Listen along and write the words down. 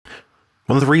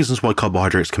One of the reasons why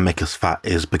carbohydrates can make us fat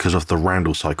is because of the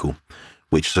Randle cycle,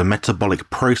 which is a metabolic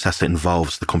process that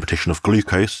involves the competition of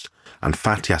glucose and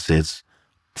fatty acids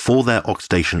for their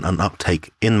oxidation and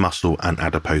uptake in muscle and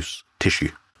adipose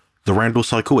tissue. The Randle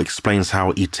cycle explains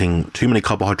how eating too many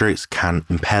carbohydrates can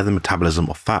impair the metabolism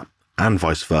of fat and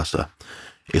vice versa.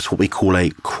 It's what we call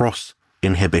a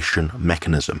cross-inhibition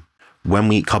mechanism. When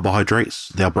we eat carbohydrates,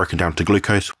 they are broken down to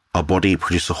glucose. Our body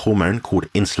produces a hormone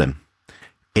called insulin.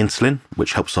 Insulin,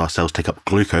 which helps our cells take up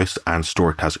glucose and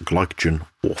store it as glycogen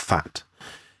or fat.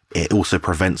 It also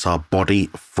prevents our body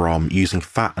from using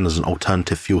fat and as an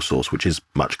alternative fuel source, which is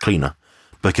much cleaner,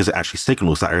 because it actually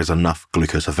signals that there is enough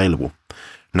glucose available.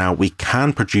 Now, we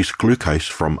can produce glucose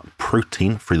from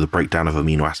protein through the breakdown of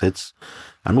amino acids,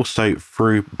 and also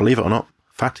through, believe it or not,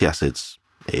 fatty acids.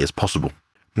 It is possible.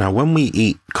 Now, when we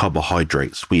eat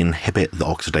carbohydrates, we inhibit the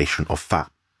oxidation of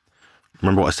fat.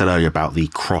 Remember what I said earlier about the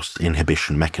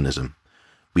cross-inhibition mechanism?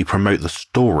 We promote the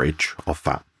storage of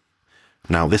fat.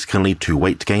 Now, this can lead to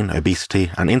weight gain, obesity,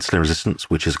 and insulin resistance,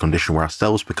 which is a condition where our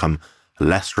cells become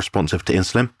less responsive to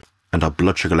insulin and our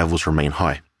blood sugar levels remain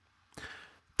high.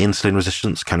 Insulin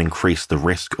resistance can increase the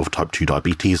risk of type 2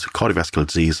 diabetes, cardiovascular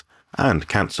disease, and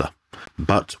cancer.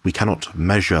 But we cannot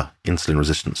measure insulin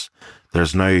resistance. There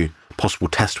is no possible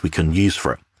test we can use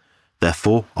for it.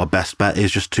 Therefore, our best bet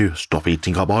is just to stop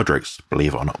eating carbohydrates,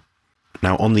 believe it or not.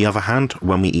 Now, on the other hand,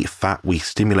 when we eat fat, we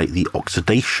stimulate the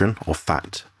oxidation of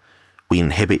fat. We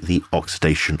inhibit the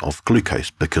oxidation of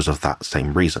glucose because of that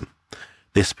same reason.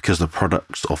 This because the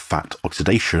products of fat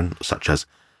oxidation, such as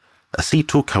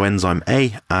acetyl coenzyme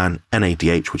A and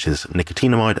NADH, which is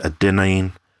nicotinamide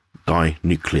adenine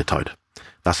dinucleotide.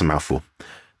 That's a mouthful.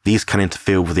 These can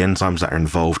interfere with the enzymes that are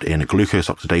involved in glucose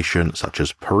oxidation, such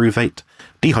as pyruvate,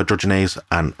 dehydrogenase,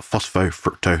 and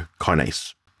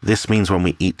phosphofructokinase. This means when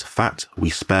we eat fat, we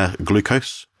spare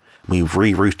glucose, we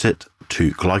reroute it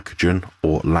to glycogen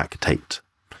or lactate,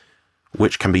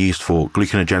 which can be used for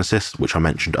gluconeogenesis, which I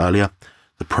mentioned earlier,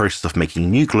 the process of making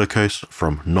new glucose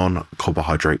from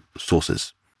non-carbohydrate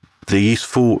sources. The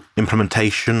useful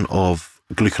implementation of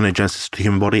gluconeogenesis to the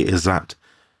human body is that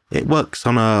it works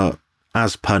on a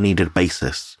as per needed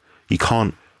basis. You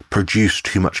can't produce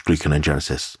too much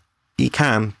gluconeogenesis. You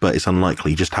can, but it's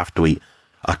unlikely. You just have to eat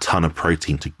a ton of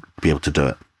protein to be able to do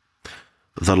it.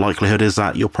 The likelihood is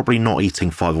that you're probably not eating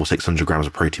 500 or 600 grams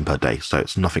of protein per day, so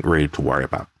it's nothing really to worry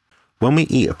about. When we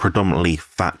eat a predominantly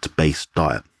fat-based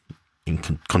diet, in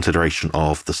consideration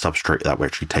of the substrate that we're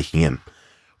actually taking in,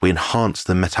 we enhance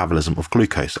the metabolism of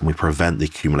glucose and we prevent the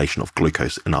accumulation of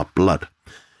glucose in our blood.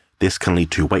 This can lead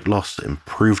to weight loss,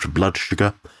 improved blood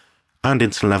sugar and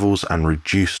insulin levels, and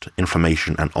reduced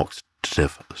inflammation and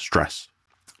oxidative stress.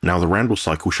 Now, the Randle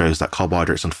cycle shows that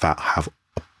carbohydrates and fat have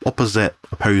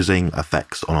opposing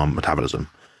effects on our metabolism,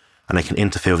 and they can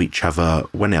interfere with each other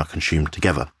when they are consumed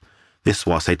together. This is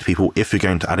why I say to people, if you're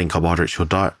going to add in carbohydrates to your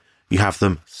diet, you have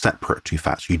them separate to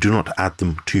fats. You do not add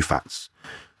them to fats.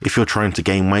 If you're trying to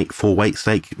gain weight for weight's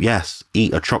sake, yes,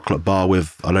 eat a chocolate bar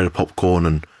with a load of popcorn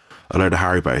and a load of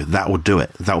Haribo. That will do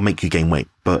it. That will make you gain weight,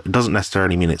 but it doesn't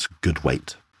necessarily mean it's good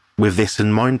weight. With this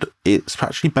in mind, it's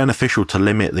actually beneficial to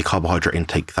limit the carbohydrate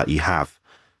intake that you have,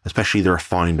 especially the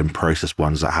refined and processed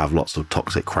ones that have lots of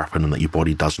toxic crap in them that your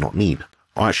body does not need.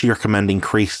 I actually recommend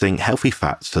increasing healthy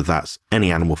fats, so that's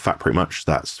any animal fat pretty much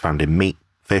that's found in meat,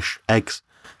 fish, eggs,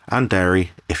 and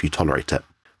dairy if you tolerate it.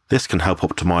 This can help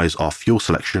optimize our fuel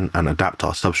selection and adapt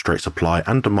our substrate supply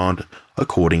and demand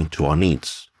according to our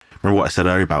needs. Remember what I said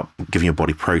earlier about giving your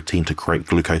body protein to create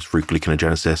glucose through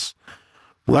gluconeogenesis?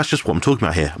 Well, that's just what I'm talking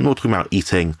about here. I'm not talking about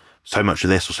eating so much of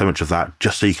this or so much of that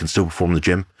just so you can still perform in the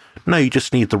gym. No, you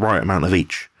just need the right amount of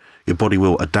each. Your body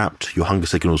will adapt, your hunger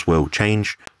signals will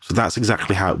change. So that's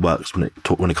exactly how it works when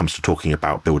it comes to talking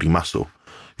about building muscle.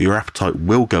 Your appetite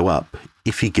will go up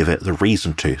if you give it the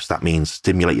reason to. So that means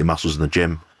stimulate your muscles in the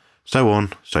gym, so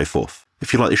on, so forth.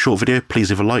 If you like this short video, please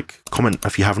leave a like, comment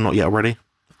if you have not yet already,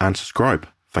 and subscribe.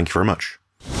 Thank you very much.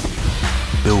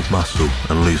 Build muscle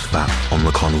and lose fat on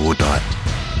the carnivore diet.